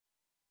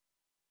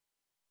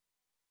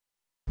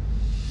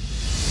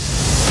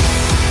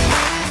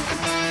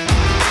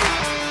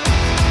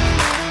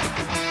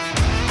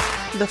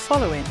The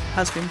following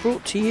has been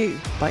brought to you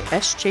by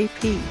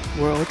SJP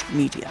World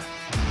Media.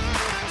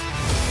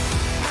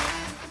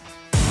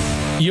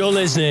 You're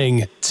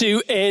listening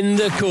to In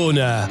the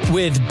Corner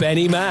with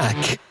BenNy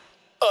Mac.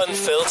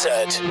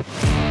 Unfiltered,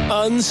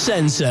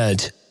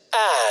 uncensored,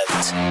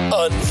 and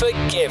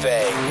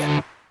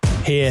unforgiving.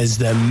 Here's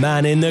the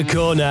man in the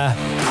corner,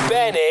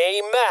 BenNy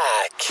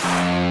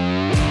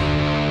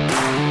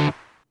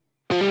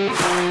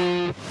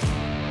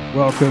Mac.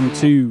 Welcome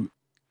to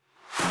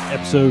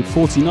episode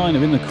 49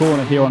 of In the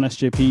Corner here on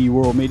SJP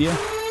World Media.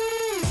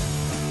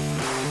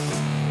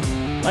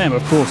 I am,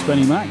 of course,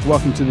 BenNy Mac.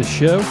 Welcome to the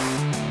show.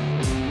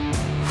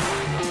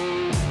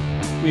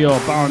 We are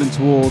barreling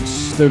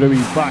towards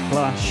WWE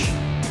Backlash.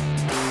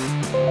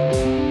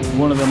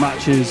 One of the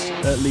matches,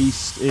 at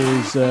least,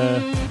 is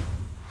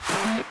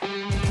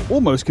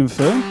almost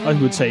confirmed. I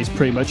would say it's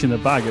pretty much in the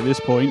bag at this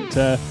point.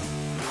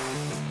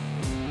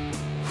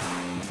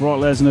 Brock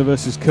Lesnar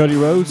versus Cody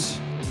Rhodes.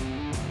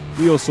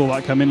 We all saw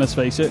that come in, let's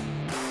face it.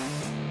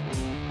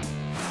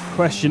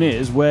 Question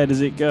is, where does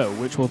it go?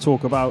 Which we'll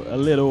talk about a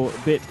little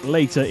bit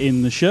later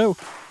in the show.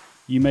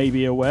 You may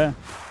be aware.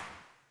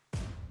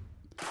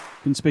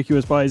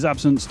 Conspicuous by his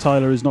absence,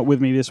 Tyler is not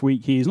with me this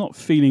week. He's not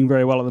feeling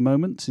very well at the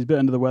moment. He's a bit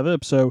under the weather,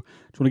 so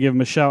just want to give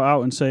him a shout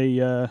out and say,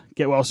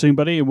 get well soon,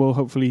 buddy, and we'll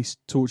hopefully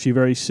talk to you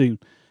very soon.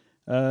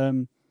 Raw.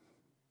 I'm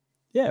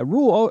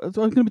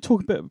going to be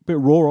talking a bit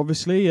Raw,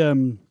 obviously.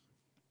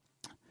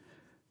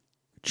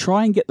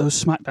 Try and get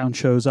those SmackDown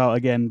shows out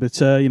again,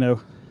 but, a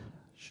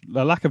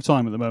lack of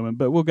time at the moment,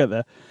 but we'll get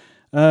there.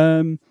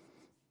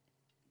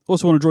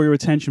 Also want to draw your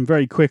attention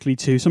very quickly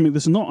to something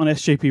that's not on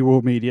SJP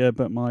World Media,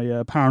 but my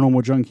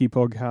Paranormal Junkie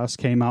podcast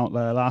came out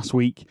last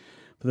week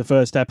for the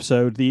first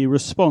episode. The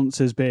response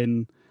has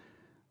been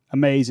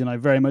amazing. I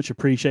very much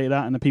appreciate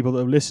that, and the people that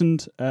have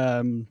listened.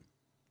 A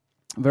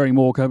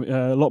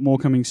lot more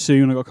coming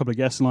soon. I've got a couple of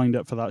guests lined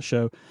up for that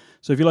show.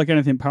 So if you like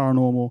anything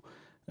paranormal,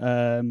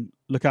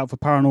 look out for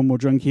Paranormal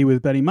Junkie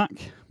with BenNy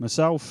Mac,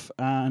 myself,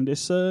 and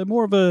it's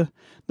more of a...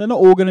 They're not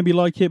all going to be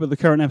like it, but the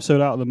current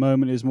episode out at the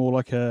moment is more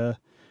like a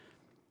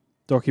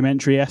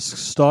documentary-esque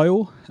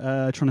style,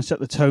 trying to set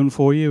the tone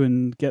for you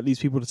and get these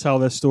people to tell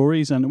their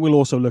stories, and we'll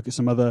also look at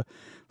some other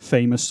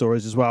famous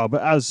stories as well.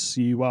 But as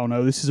you well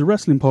know, this is a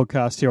wrestling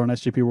podcast here on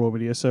SJP Raw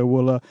Media, so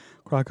we'll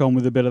crack on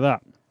with a bit of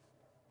that.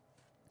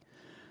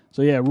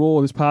 So yeah,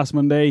 Raw this past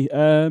Monday.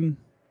 Do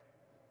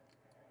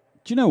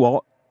you know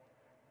what?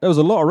 There was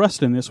a lot of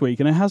wrestling this week,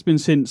 and it has been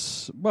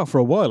since, well, for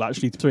a while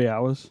actually, 3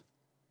 hours.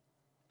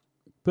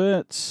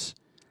 But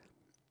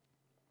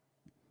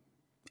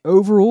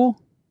overall,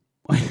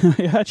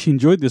 I actually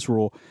enjoyed this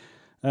Raw.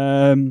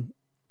 The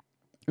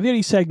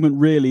only segment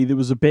really that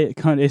was a bit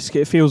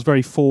it feels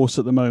very forced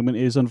at the moment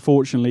is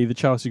unfortunately the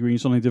Chelsea Green,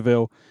 Sonya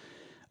Deville,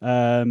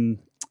 Michin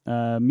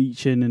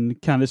and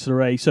Candice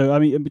LeRae. So I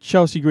mean,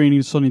 Chelsea Green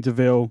and Sonya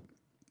Deville,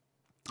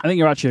 I think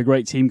you're actually a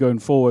great team going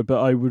forward, but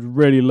I would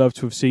really love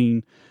to have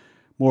seen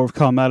more of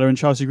Carmella and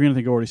Chelsea Green. I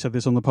think I already said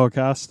this on the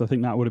podcast. I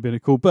think that would have been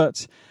cool,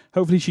 but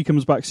hopefully she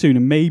comes back soon,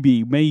 and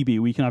maybe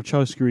we can have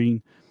Chelsea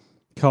Green,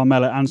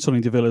 Carmella and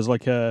Sonya Deville as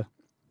like a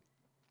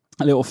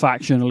little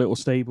faction, a little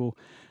stable.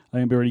 I think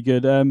it'd be really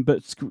good.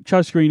 But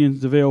Chelsea Green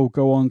and Deville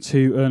go on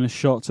to earn a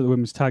shot to the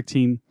Women's Tag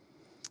Team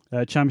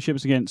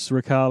Championships against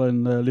Raquel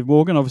and Liv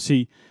Morgan.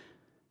 Obviously,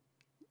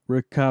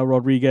 Raquel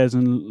Rodriguez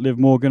and Liv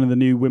Morgan are the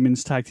new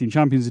Women's Tag Team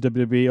Champions of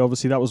WWE.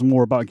 Obviously, that was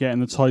more about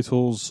getting the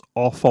titles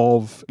off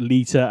of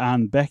Lita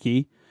and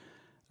Becky.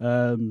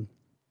 And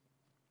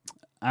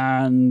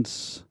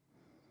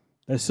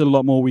there's still a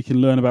lot more we can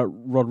learn about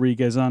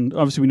Rodriguez, and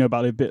obviously we know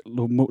about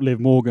Liv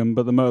Morgan,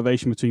 but the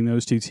motivation between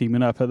those two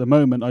teaming up. At the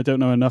moment, I don't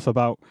know enough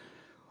about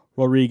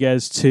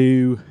Rodriguez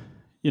to,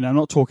 I'm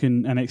not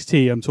talking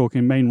NXT, I'm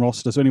talking main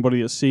roster. So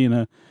anybody that's seen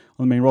her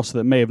on the main roster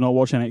that may have not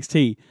watched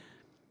NXT,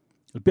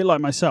 a bit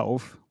like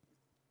myself,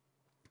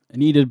 I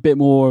needed a bit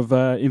more of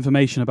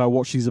information about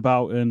what she's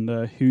about and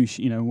who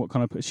she, what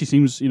kind of... She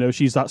seems,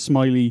 she's that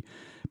smiley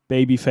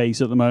baby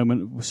face at the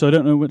moment, so I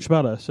don't know much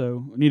about her.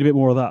 So I need a bit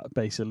more of that,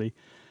 basically.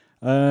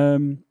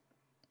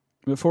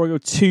 Before I go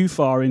too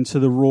far into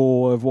the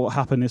raw of what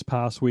happened this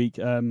past week,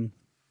 there's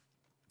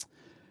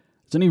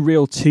only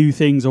real two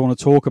things I want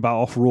to talk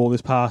about off Raw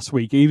this past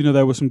week, even though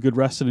there was some good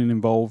wrestling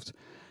involved.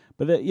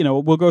 But,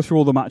 we'll go through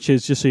all the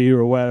matches just so you're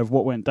aware of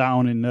what went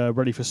down and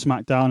ready for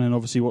SmackDown, and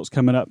obviously what's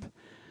coming up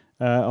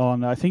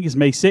on, I think it's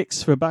May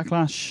 6th for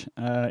Backlash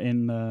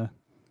in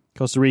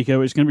Costa Rica,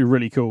 which is going to be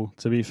really cool,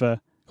 to be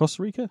fair.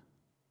 Costa Rica?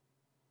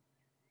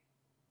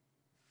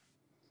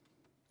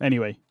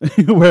 Anyway,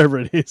 wherever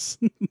it is.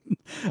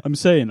 I'm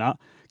saying that.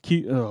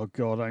 Oh,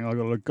 God, hang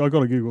on. I got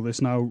to Google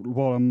this now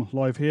while I'm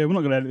live here. We're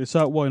not going to edit this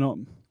out. Why not?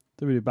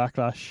 WWE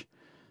Backlash.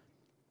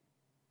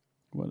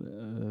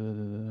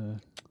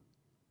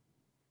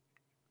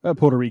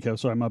 Puerto Rico.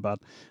 Sorry, my bad.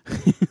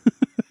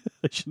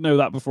 I should know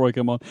that before I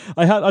come on.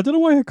 I don't know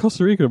why I had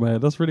Costa Rica in my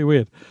head. That's really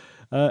weird.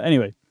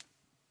 Anyway.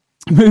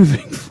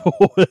 Moving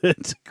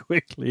forward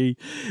quickly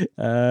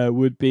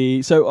would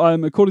be... So,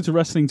 according to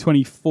Wrestling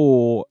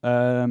 24,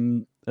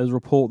 there's a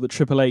report that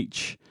Triple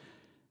H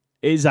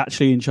is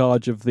actually in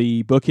charge of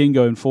the booking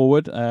going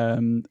forward,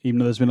 even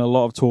though there's been a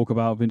lot of talk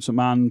about Vince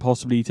McMahon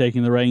possibly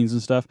taking the reins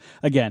and stuff.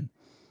 Again,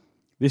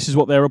 this is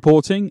what they're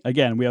reporting.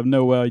 Again, we have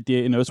no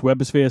idea. It's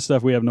Webosphere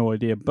stuff. We have no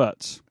idea.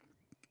 But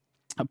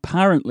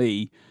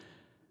apparently,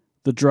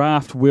 the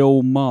draft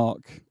will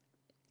mark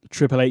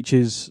Triple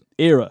H's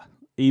era,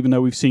 even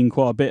though we've seen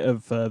quite a bit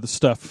of the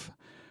stuff.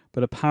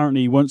 But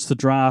apparently, once the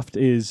draft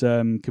is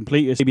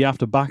completed, maybe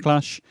after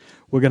Backlash,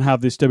 we're going to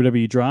have this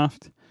WWE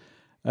Draft.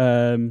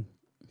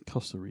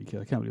 Costa Rica,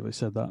 I can't believe I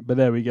said that. But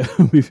there we go,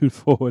 moving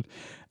forward.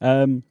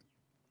 But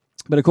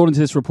according to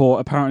this report,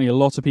 apparently a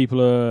lot of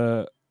people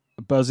are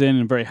buzzing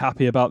and very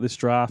happy about this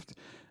draft.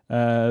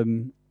 A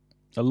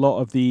lot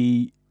of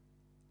the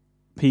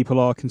people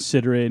are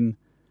considering,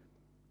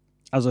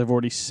 as I've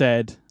already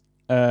said,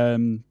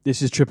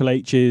 this is Triple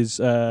H's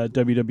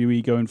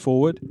WWE going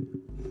forward.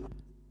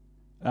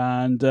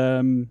 And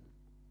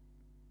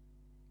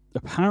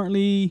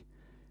apparently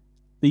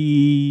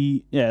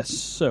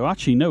so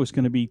actually no, it's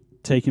going to be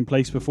taking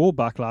place before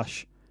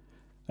Backlash.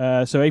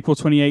 So April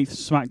 28th,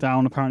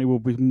 SmackDown apparently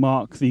will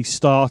mark the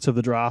start of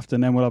the draft,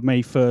 and then we'll have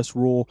May 1st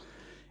Raw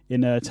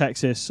in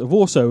Texas. We're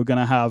also going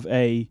to have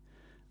a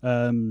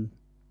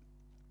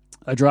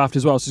draft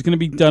as well. So it's going to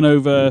be done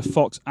over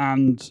Fox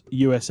and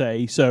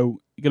USA.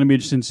 So it's going to be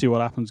interesting to see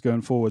what happens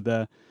going forward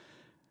there.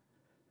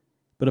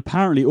 But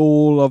apparently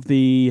all of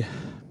the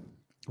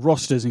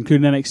rosters,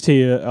 including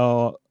NXT,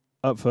 are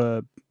up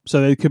for... So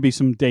there could be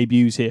some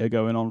debuts here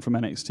going on from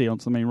NXT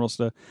onto the main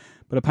roster.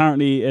 But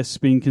apparently it's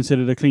been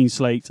considered a clean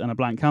slate and a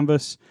blank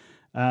canvas.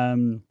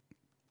 And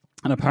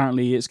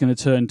apparently it's going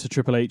to turn to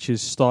Triple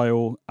H's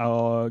style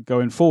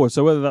going forward.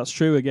 So whether that's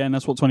true, again,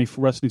 that's what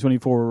Wrestling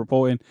 24 are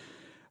reporting.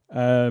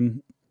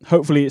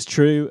 Hopefully it's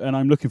true, and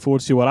I'm looking forward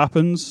to see what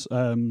happens.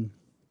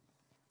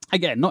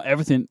 Again, not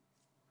everything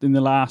in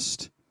the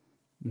last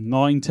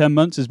 9-10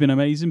 months has been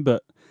amazing,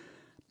 but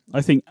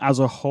I think as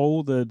a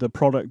whole, the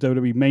product,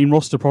 WWE main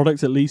roster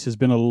product at least, has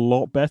been a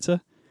lot better,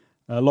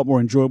 a lot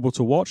more enjoyable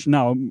to watch.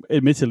 Now,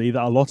 admittedly,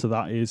 that a lot of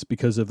that is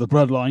because of the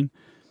bloodline,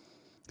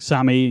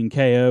 Sammy and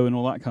KO and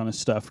all that kind of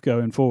stuff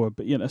going forward.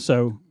 But, and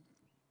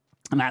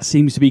that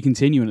seems to be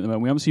continuing at the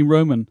moment. We haven't seen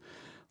Roman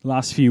the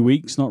last few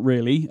weeks, not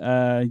really.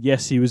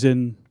 Yes, he was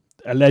in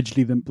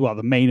allegedly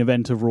the main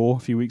event of Raw a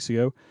few weeks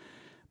ago,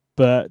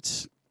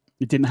 but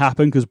it didn't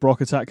happen because Brock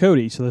attacked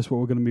Cody, so that's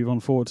what we're going to move on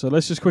forward. So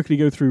let's just quickly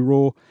go through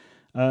Raw.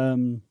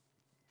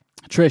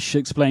 Trish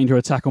explained her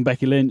attack on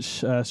Becky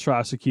Lynch.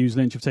 Stratus accused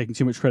Lynch of taking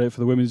too much credit for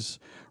the women's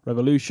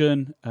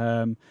revolution.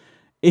 In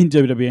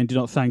WWE, and did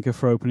not thank her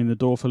for opening the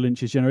door for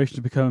Lynch's generation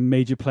to become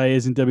major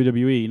players in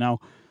WWE. Now,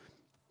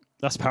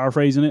 that's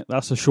paraphrasing it.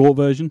 That's a short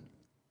version.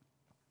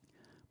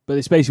 But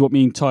it's basically what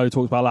me and Tyler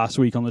talked about last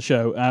week on the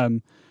show.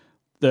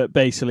 That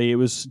basically it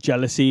was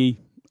jealousy,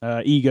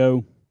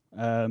 ego.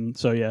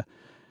 So, yeah.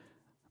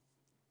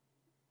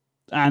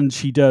 And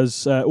she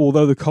does,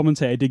 although the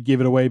commentator did give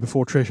it away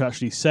before Trish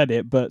actually said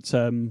it, but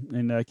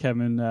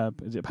Kevin,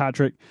 is it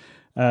Patrick,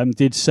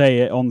 did say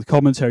it on the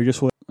commentary just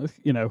for,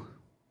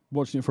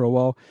 watching it for a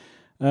while.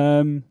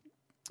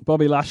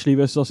 Bobby Lashley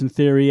versus Austin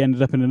Theory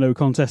ended up in a no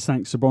contest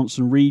thanks to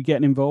Bronson Reed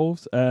getting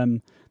involved.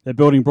 They're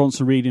building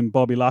Bronson Reed and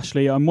Bobby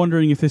Lashley. I'm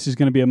wondering if this is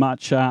going to be a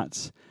match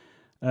at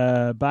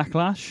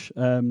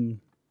Backlash.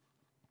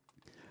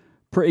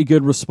 Pretty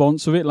good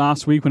response of it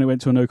last week when it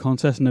went to a no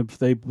contest, and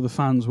the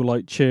fans were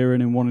like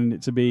cheering and wanting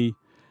it to be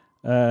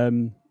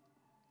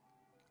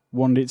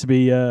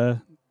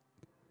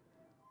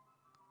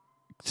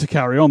to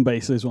carry on,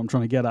 basically, is what I'm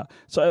trying to get at.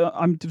 So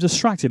I'm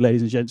distracted,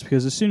 ladies and gents,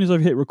 because as soon as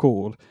I've hit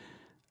record,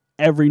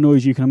 every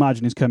noise you can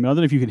imagine is coming. I don't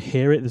know if you can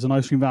hear it. There's an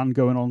ice cream van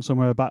going on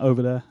somewhere back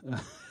over there.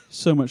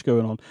 So much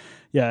going on.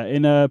 Yeah,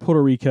 in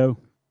Puerto Rico,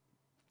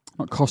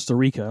 not Costa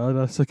Rica.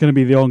 That's going to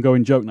be the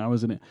ongoing joke now,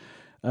 isn't it?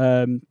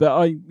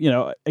 But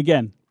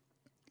again,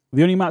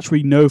 the only match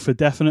we know for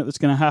definite that's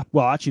going to happen,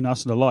 well, actually,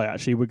 that's not a lie.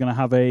 Actually, we're going to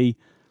have a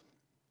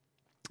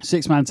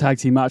 6-man tag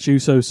team match.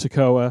 Usos,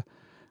 Sikoa,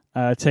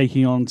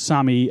 taking on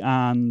Sammy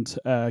and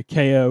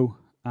KO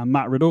and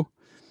Matt Riddle.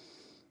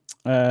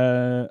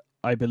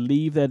 I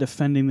believe they're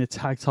defending the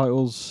tag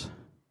titles.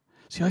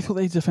 See, I thought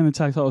they'd defend the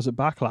tag titles at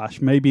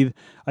Backlash. Maybe,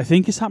 I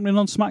think it's happening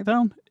on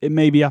SmackDown. It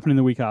may be happening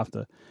the week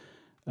after.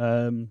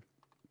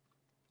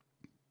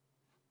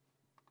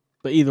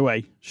 But either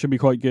way, should be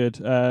quite good.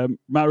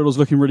 Matt Riddle's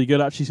looking really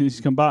good, actually, since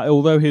he's come back.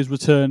 Although his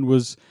return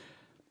was...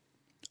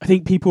 I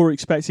think people were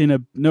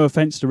expecting no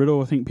offense to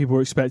Riddle, I think people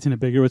were expecting a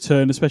bigger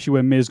return, especially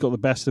when Miz got the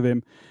best of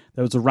him.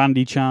 There was a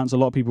Randy chance. A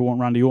lot of people want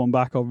Randy Orton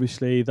back,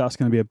 obviously. That's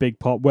going to be a big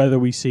pop. Whether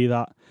we see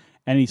that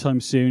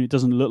anytime soon, it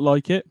doesn't look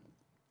like it.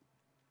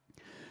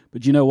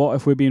 But do you know what?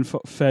 If we're being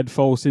fed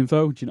false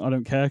info, I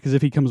don't care, because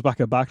if he comes back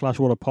at Backlash,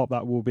 what a pop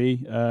that will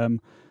be.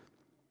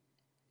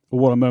 Or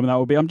what a moment that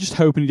will be. I'm just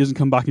hoping he doesn't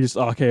come back and just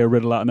RKO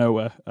Riddle out of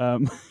nowhere.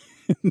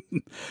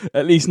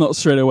 At least not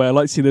straight away. I'd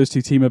like to see those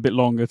two team a bit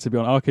longer, to be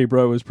honest. RK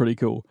Bro was pretty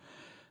cool.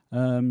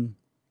 One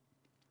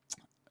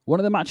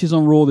of the matches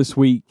on Raw this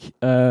week,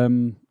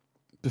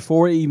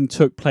 before it even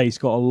took place,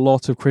 got a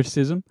lot of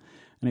criticism,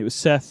 and it was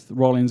Seth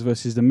Rollins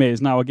versus The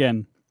Miz. Now,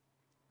 again,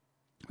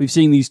 We've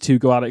seen these two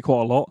go at it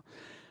quite a lot,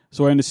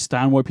 so I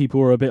understand why people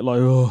were a bit like,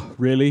 oh,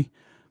 really?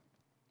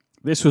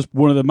 This was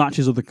one of the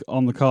matches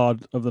on the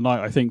card of the night,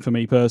 I think, for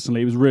me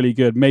personally. It was really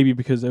good, maybe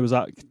because there was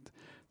that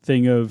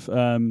thing of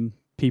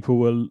people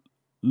were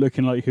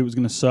looking like it was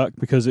going to suck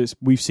because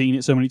we've seen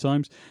it so many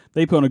times.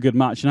 They put on a good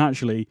match, and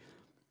actually,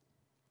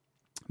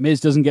 Miz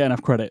doesn't get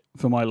enough credit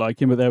for my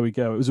liking, but there we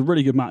go. It was a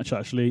really good match,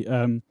 actually.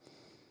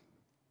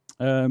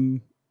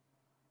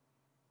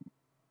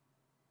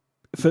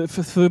 For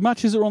the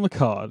matches that were on the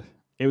card,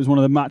 it was one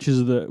of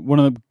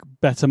the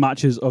better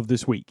matches of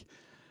this week.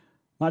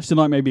 Match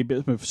tonight may be a bit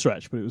of a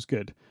stretch, but it was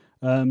good.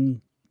 Dakota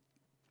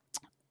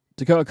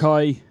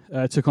Kai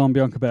took on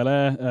Bianca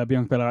Belair.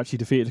 Bianca Belair actually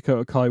defeated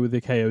Dakota Kai with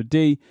the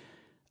KOD.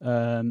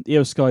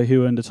 Io Sky,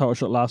 who earned a title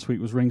shot last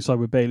week, was ringside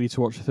with Bayley to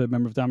watch the third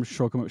member of Damage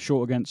Control come up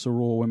short against the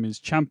Raw Women's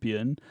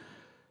Champion.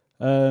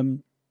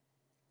 Again,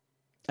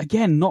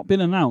 not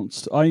been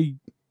announced.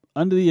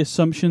 Under the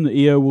assumption that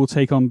Io will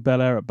take on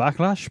Belair at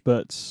Backlash,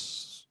 but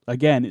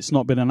again, it's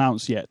not been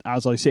announced yet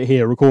as I sit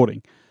here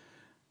recording.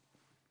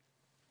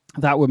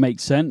 That would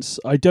make sense.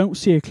 I don't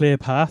see a clear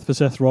path for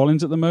Seth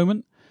Rollins at the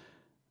moment.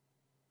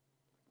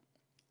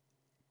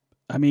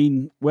 I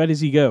mean, where does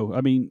he go?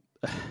 I mean,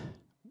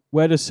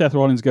 where does Seth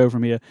Rollins go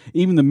from here?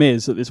 Even The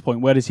Miz at this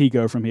point, where does he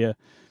go from here?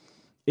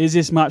 Is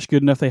this match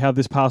good enough they had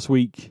this past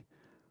week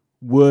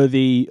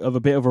worthy of a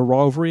bit of a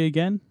rivalry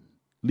again?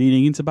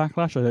 Leading into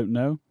Backlash? I don't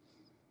know.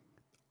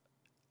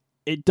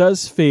 It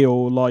does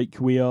feel like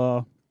we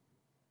are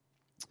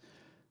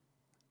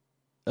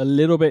a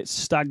little bit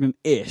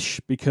stagnant-ish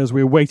because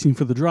we're waiting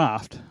for the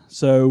draft.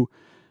 So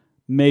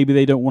maybe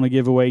they don't want to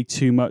give away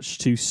too much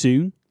too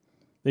soon.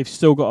 They've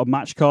still got a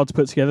match card to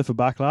put together for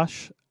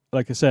Backlash.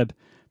 Like I said,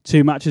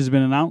 2 matches have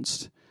been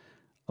announced.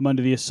 I'm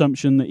under the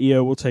assumption that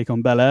Io will take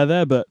on Belair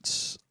there,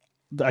 but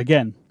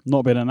again,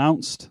 not been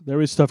announced.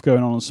 There is stuff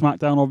going on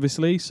SmackDown,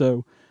 obviously.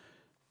 So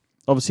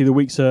obviously the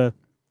weeks are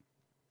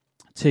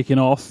ticking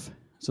off.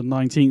 It's the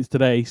 19th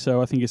today,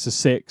 so I think it's the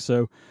 6th.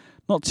 So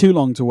not too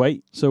long to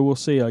wait. So we'll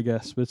see, I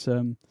guess. But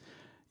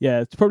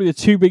yeah, it's probably the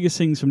 2 biggest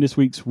things from this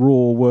week's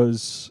Raw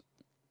was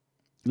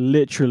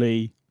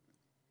literally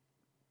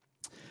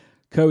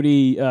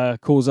Cody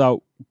calls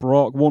out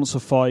Brock, wants a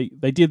fight.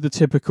 They did the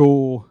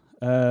typical,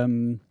 I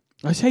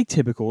say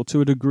typical to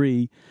a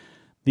degree,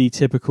 the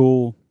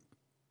typical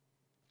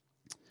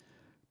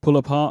pull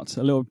apart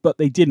a little, but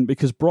they didn't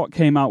because Brock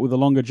came out with a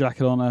longer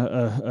jacket on,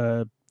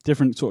 a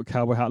different sort of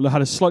cowboy hat,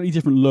 had a slightly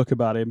different look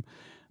about him,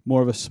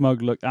 more of a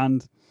smug look,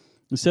 and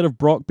instead of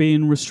Brock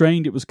being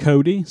restrained, it was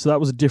Cody, so that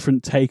was a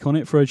different take on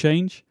it for a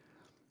change.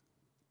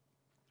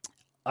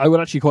 I would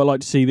actually quite like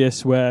to see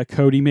this where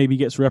Cody maybe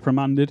gets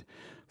reprimanded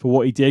for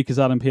what he did because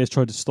Adam Pearce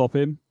tried to stop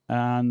him,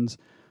 and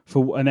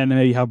then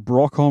maybe have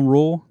Brock on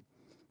Raw,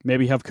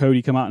 maybe have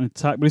Cody come out and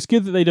attack. But it's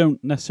good that they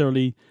don't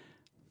necessarily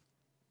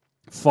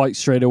fight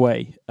straight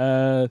away.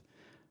 I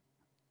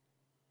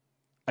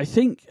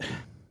think,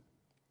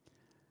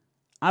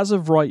 as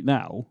of right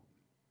now,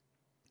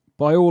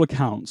 by all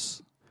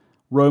accounts,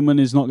 Roman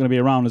is not going to be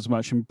around as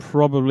much, and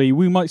probably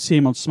we might see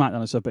him on SmackDown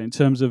and stuff, but in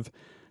terms of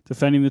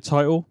defending the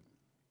title,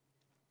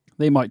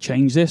 they might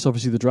change this.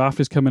 Obviously, the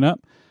draft is coming up.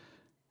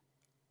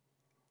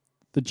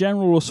 The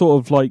general sort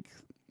of like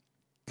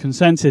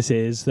consensus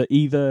is that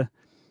either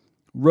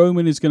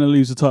Roman is going to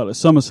lose the title at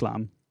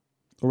SummerSlam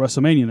or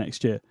WrestleMania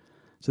next year.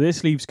 So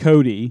this leaves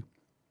Cody.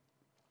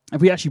 If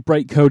we actually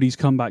break Cody's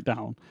comeback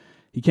down,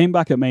 he came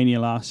back at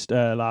Mania last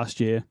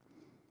year.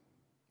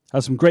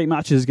 Had some great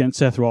matches against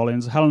Seth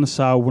Rollins. Hell in a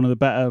Cell, one of the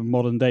better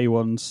modern day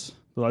ones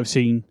that I've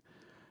seen.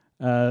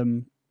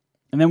 And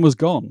then was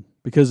gone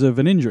because of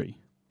an injury.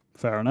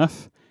 Fair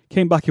enough.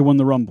 Came back and won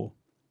the Rumble.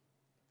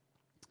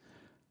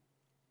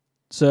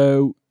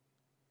 So,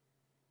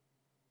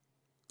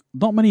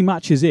 not many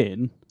matches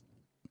in.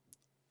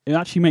 It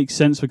actually makes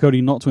sense for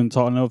Cody not to win the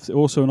title. And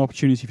also an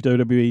opportunity for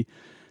WWE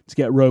to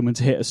get Roman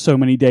to hit so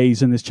many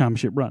days in this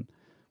championship run.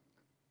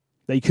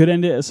 They could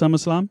end it at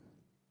SummerSlam.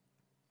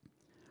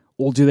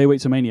 Or do they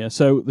wait to Mania?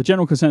 So the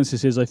general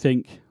consensus is, I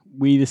think,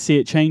 we either see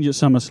it change at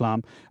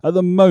SummerSlam. At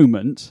the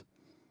moment,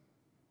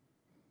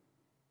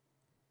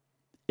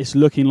 it's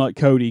looking like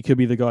Cody could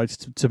be the guy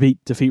to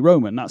defeat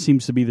Roman. That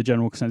seems to be the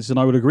general consensus, and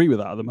I would agree with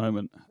that at the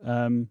moment.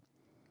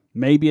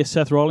 Maybe a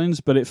Seth Rollins,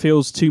 but it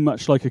feels too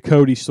much like a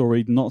Cody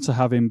story not to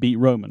have him beat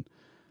Roman.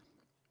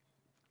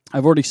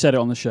 I've already said it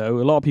on the show.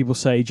 A lot of people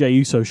say Jey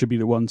Uso should be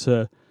the one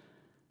to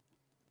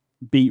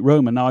beat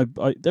Roman. Now,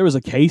 there is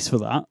a case for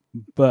that,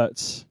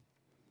 but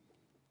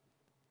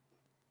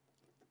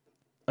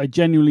I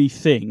genuinely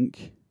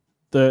think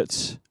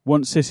that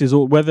once this is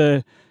all,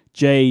 whether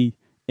Jey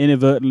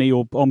inadvertently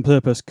or on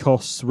purpose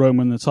costs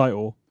Roman the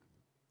title,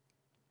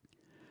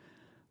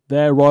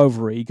 their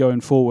rivalry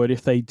going forward,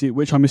 if they do,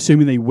 which I'm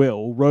assuming they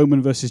will,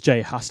 Roman versus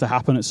Jey has to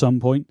happen at some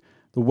point.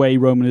 The way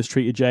Roman has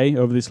treated Jey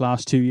over this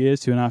last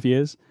 2.5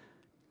 years,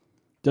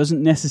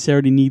 doesn't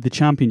necessarily need the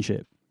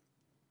championship.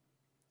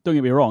 Don't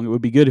get me wrong, it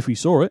would be good if we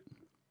saw it.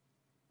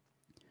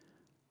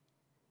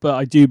 But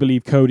I do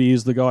believe Cody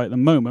is the guy at the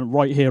moment,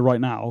 right here,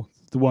 right now,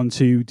 the one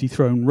to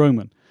dethrone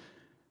Roman.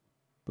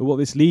 But what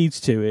this leads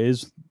to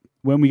is,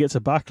 when we get to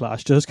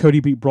Backlash, does Cody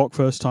beat Brock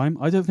first time?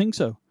 I don't think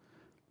so.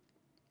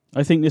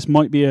 I think this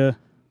might be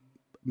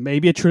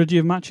maybe a trilogy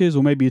of matches,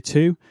 or maybe a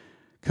 2.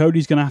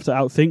 Cody's going to have to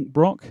outthink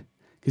Brock,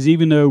 because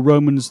even though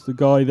Roman's the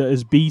guy that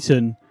has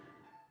beaten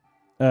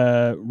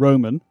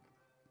Roman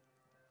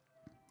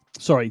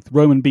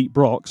beat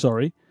Brock,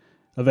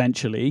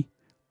 eventually,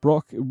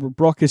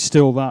 Brock is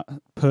still that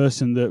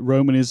person that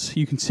Roman is.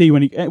 You can see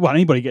when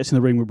anybody gets in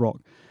the ring with Brock,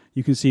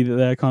 you can see that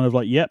they're kind of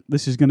like, yep,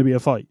 this is going to be a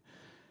fight.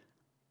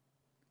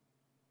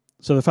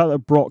 So the fact that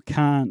Brock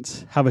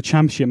can't have a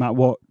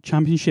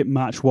championship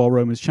match while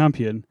Roman's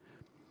champion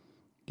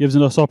gives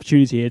us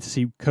opportunity here to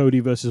see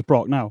Cody versus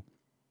Brock. Now,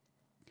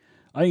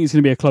 I think it's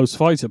going to be a close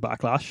fight at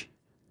Backlash.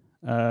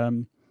 I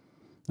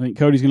think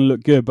Cody's going to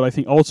look good, but I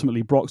think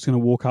ultimately Brock's going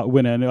to walk out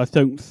winner, and I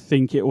don't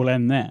think it will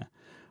end there.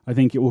 I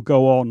think it will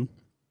go on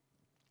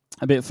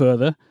a bit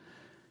further,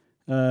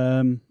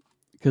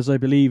 because I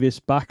believe it's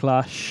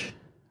Backlash.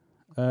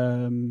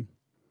 I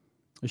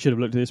should have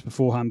looked at this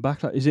beforehand.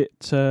 Backlash, is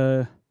it...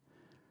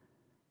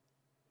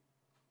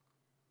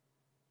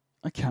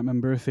 I can't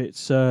remember if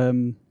it's...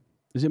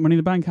 is it Money in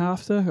the Bank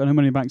after? I know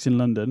Money in the Bank's in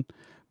London.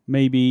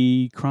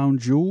 Maybe Crown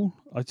Jewel?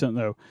 I don't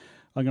know.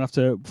 I'm going to have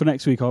to... For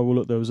next week, I will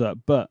look those up.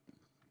 But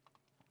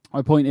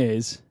my point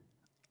is,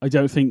 I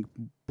don't think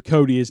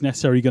Cody is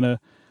necessarily going to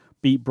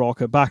beat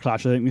Brock at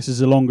Backlash. I think this is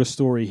a longer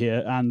story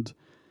here. And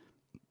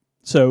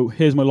so,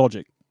 here's my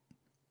logic.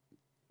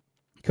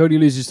 Cody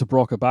loses to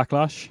Brock at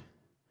Backlash.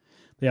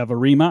 They have a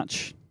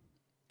rematch.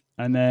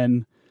 And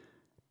then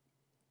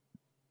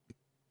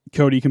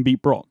Cody can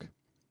beat Brock.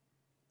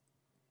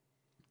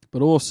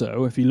 But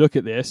also, if you look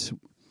at this,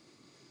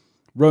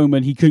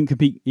 Roman, he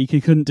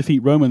couldn't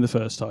defeat Roman the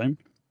first time.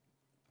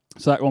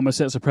 So that almost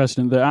sets a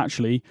precedent that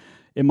actually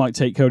it might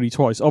take Cody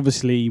twice.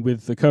 Obviously,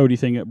 with the Cody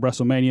thing at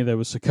WrestleMania, there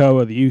was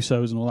Sikoa, the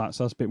Usos, and all that,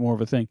 so that's a bit more of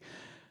a thing.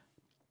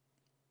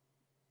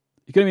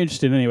 It's going to be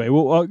interesting anyway.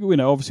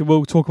 Obviously,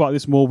 we'll talk about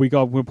this more.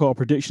 We'll put our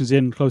predictions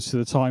in closer to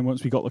the time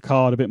once we got the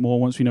card a bit more,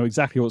 once we know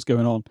exactly what's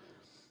going on.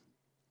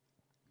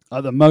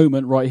 At the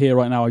moment, right here,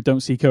 right now, I don't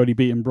see Cody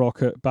beating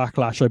Brock at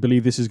Backlash. I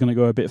believe this is going to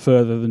go a bit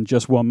further than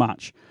just one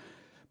match.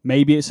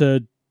 Maybe it's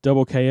a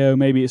double KO,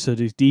 maybe it's a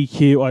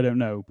DQ, I don't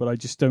know. But I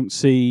just don't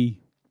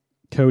see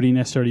Cody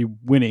necessarily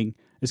winning.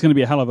 It's going to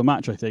be a hell of a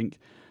match, I think.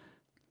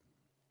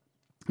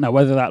 Now,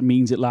 whether that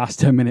means it lasts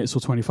 10 minutes or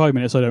 25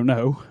 minutes, I don't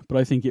know. But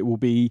I think it will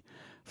be...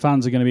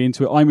 Fans are going to be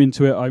into it. I'm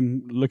into it.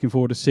 I'm looking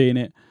forward to seeing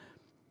it.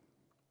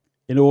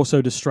 It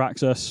also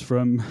distracts us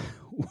from...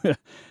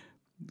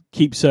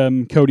 keeps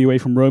Cody away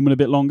from Roman a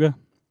bit longer.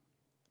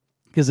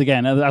 Because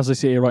again, as I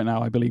see it right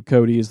now, I believe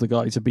Cody is the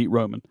guy to beat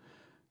Roman.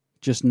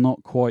 Just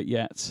not quite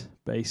yet,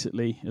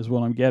 basically, is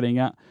what I'm getting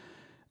at.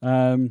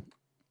 And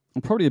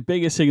probably the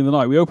biggest thing of the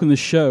night, we opened the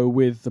show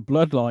with the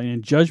Bloodline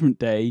and Judgment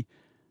Day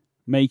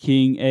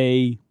making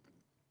a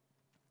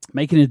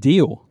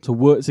deal to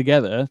work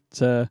together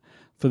for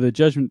the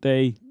Judgment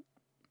Day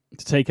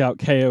to take out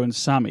KO and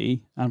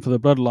Sami, and for the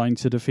Bloodline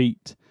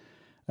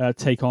to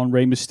take on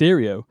Rey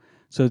Mysterio.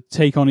 So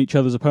take on each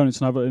other's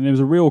opponents. And there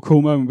was a real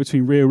cool moment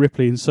between Rhea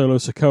Ripley and Solo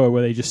Sikoa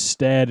where they just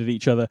stared at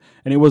each other.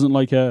 And it wasn't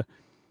like they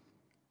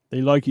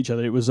like each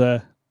other. It was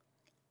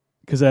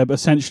because they're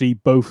essentially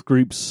both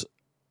groups.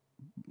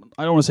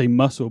 I don't want to say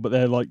muscle, but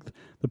they're like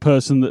the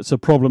person that's a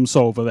problem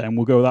solver then.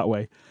 We'll go that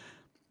way.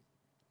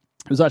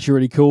 It was actually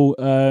really cool.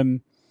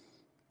 The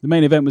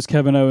main event was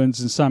Kevin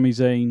Owens and Sami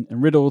Zayn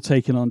and Riddle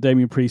taking on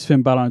Damian Priest,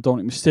 Finn Balor and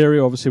Dominic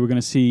Mysterio. Obviously, we're going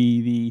to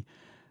see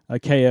the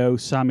KO,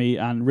 Sami,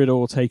 and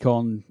Riddle take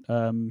on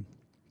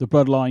the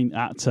Bloodline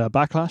at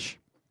Backlash.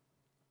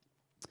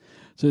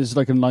 So this is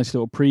like a nice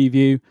little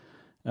preview.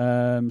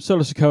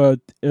 Solo Sikoa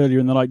earlier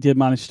in the night did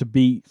manage to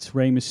beat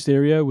Rey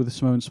Mysterio with a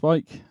Samoan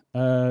Spike.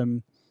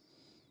 The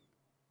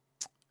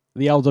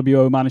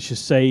LWO managed to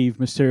save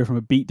Mysterio from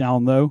a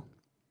beatdown, though.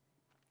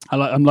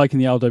 I'm liking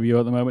the LWO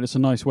at the moment. It's a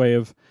nice way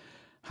of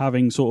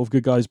having sort of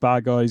good guys,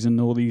 bad guys, and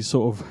all these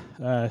sort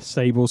of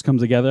stables come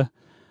together.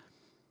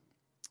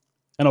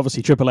 And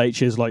obviously Triple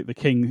H is like the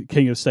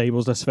king of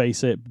stables, let's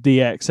face it,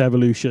 DX,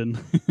 Evolution,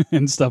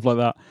 and stuff like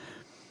that.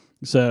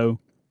 So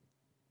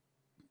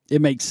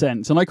it makes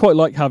sense. And I quite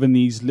like having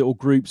these little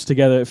groups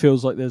together. It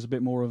feels like there's a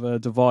bit more of a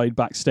divide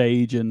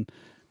backstage and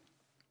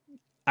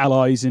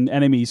allies and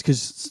enemies.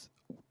 Because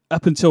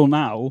up until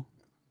now,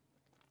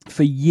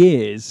 for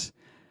years,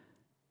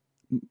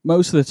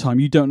 most of the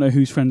time you don't know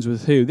who's friends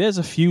with who. There's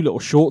a few little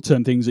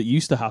short-term things that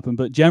used to happen,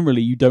 but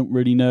generally you don't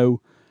really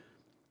know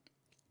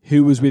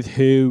who was with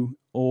who,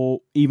 or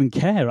even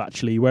care,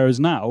 actually. Whereas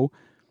now,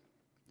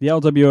 the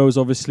LWO is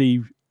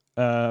obviously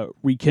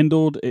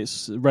rekindled.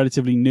 It's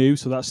relatively new,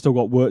 so that's still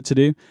got work to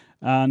do.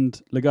 And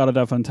Legado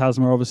del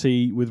Fantasma,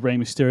 obviously, with Rey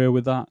Mysterio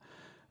with that.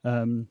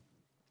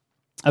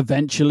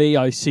 Eventually,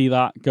 I see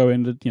that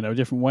going a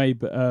different way.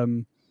 But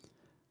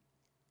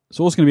it's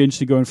also going to be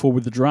interesting going forward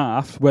with the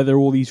draft, whether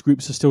all these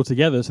groups are still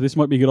together. So this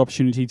might be a good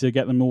opportunity to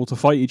get them all to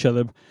fight each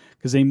other.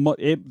 Because they might,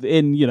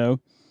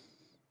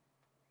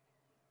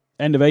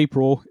 end of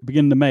April,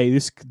 beginning of May,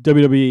 this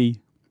WWE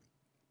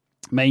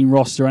main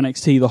roster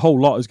NXT, the whole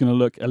lot is going to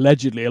look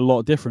allegedly a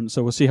lot different.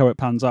 So we'll see how it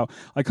pans out.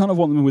 I kind of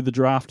want them with the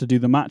draft to do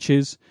the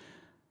matches,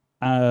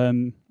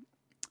 and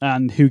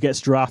who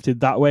gets drafted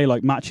that way.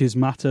 Like, matches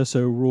matter.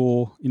 So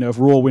Raw, if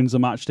Raw wins a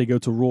match, they go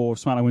to Raw. If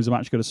SmackDown wins a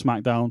match, go to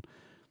SmackDown.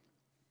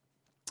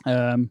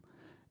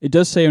 It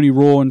does say only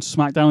Raw and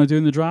SmackDown are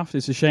doing the draft.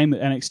 It's a shame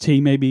that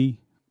NXT, maybe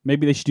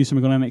they should do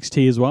something on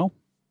NXT as well.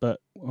 But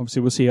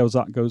obviously we'll see how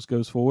that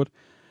goes forward.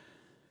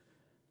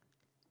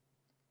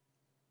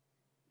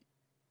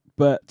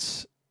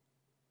 But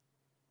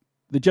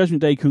the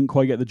Judgment Day couldn't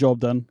quite get the job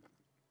done.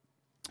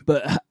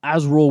 But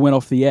as Raw went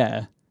off the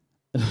air,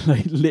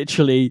 like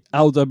literally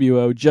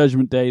LWO,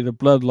 Judgment Day, the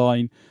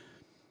Bloodline,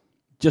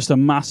 just a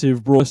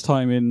massive brawl. First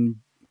time in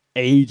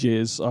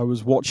ages I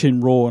was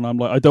watching Raw and I'm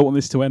like, I don't want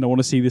this to end. I want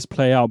to see this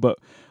play out. But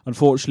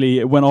unfortunately,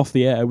 it went off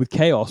the air with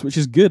chaos, which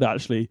is good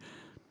actually.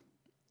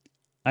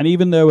 And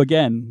even though,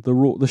 again,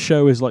 the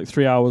show is like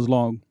 3 hours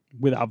long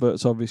with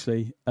adverts,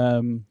 obviously.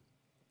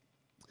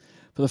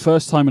 For the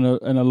first time in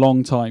a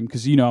long time,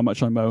 because you know how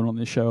much I moan on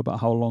this show about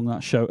how long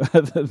that show,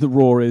 the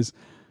Raw is.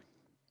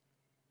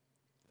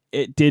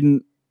 It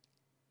didn't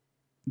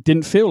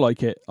feel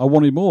like it. I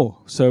wanted more.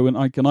 So,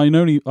 I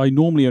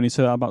normally only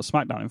say that about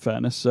SmackDown, in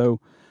fairness. So,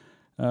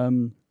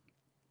 but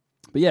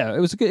yeah, it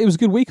was a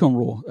good week on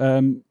Raw.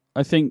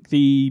 I think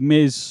the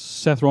Miz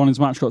Seth Rollins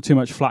match got too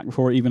much flack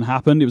before it even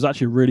happened. It was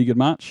actually a really good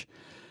match.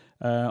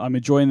 I'm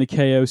enjoying the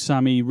KO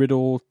Sammy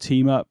Riddle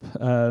team up,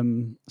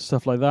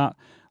 stuff like that.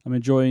 I'm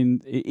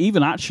enjoying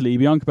even actually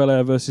Bianca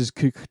Belair versus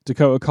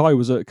Dakota Kai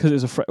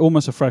because it's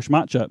almost a fresh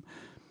matchup.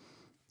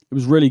 It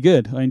was really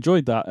good. I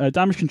enjoyed that.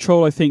 Damage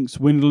Control, I think, is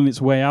dwindling its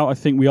way out. I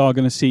think we are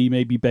going to see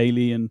maybe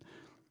Bayley and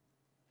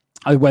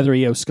whether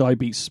Io Sky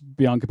beats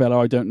Bianca Belair,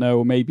 I don't know.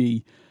 Or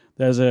maybe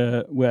there's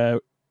where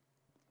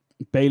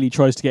Bayley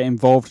tries to get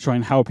involved to try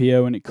and help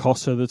Io and it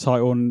costs her the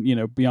title and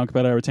Bianca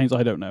Belair retains.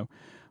 I don't know.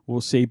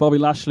 We'll see. Bobby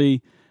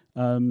Lashley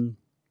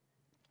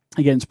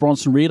against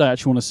Bronson Reed. I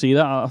actually want to see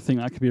that. I think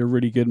that could be a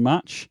really good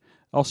match.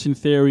 Austin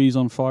Theory's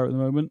on fire at the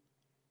moment.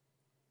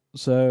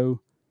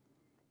 So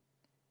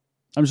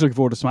I'm just looking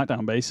forward to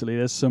SmackDown, basically.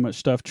 There's so much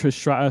stuff. Trish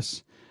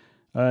Stratus.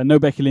 No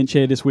Becky Lynch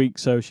here this week,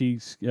 so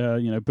she's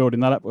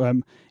building that up.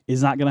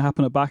 Is that going to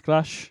happen at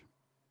Backlash?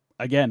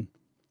 Again,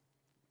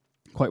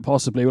 quite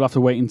possibly. We'll have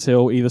to wait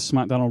until either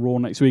SmackDown or Raw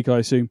next week, I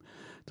assume,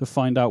 to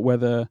find out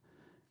whether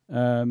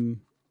that's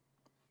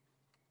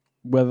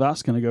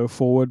going to go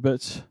forward.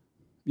 But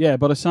yeah,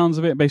 by the sounds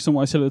of it, based on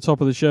what I said at the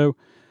top of the show,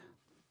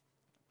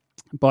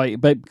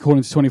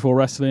 according to 24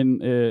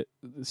 Wrestling, it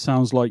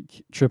sounds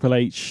like Triple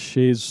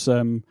H's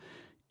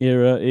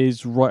era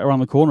is right around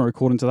the corner,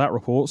 according to that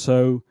report.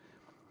 So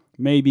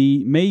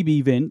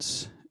maybe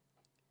Vince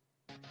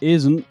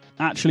isn't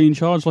actually in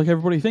charge like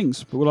everybody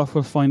thinks, but we'll have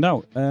to find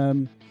out.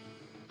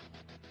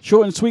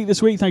 Short and sweet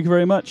this week. Thank you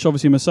very much.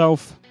 Obviously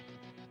myself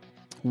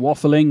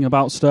waffling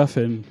about stuff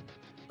in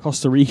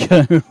Costa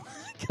Rica,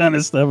 kind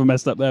of stuff. I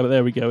messed up there, but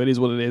there we go. It is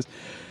what it is.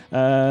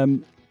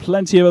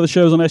 Plenty of other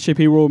shows on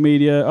SJP Raw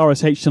Media.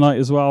 RSH tonight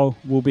as well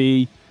will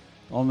be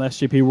on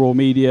SJP Raw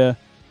Media.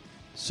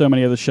 So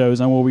many other shows,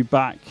 and we'll be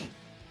back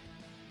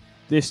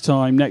this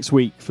time next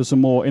week for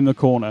some more In the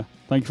Corner.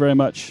 Thank you very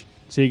much.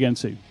 See you again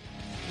soon.